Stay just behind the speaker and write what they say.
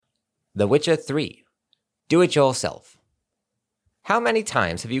The Witcher 3. Do it yourself. How many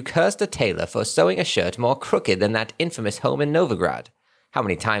times have you cursed a tailor for sewing a shirt more crooked than that infamous home in Novigrad? How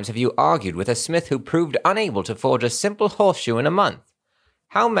many times have you argued with a smith who proved unable to forge a simple horseshoe in a month?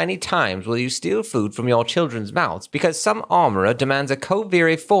 How many times will you steal food from your children's mouths because some armorer demands a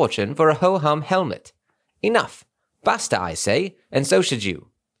koviri fortune for a ho-hum helmet? Enough. Basta, I say, and so should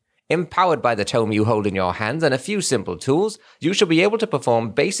you. Empowered by the tome you hold in your hands and a few simple tools, you shall be able to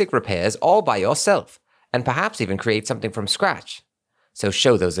perform basic repairs all by yourself, and perhaps even create something from scratch. So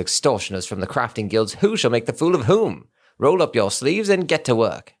show those extortioners from the crafting guilds who shall make the fool of whom. Roll up your sleeves and get to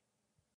work.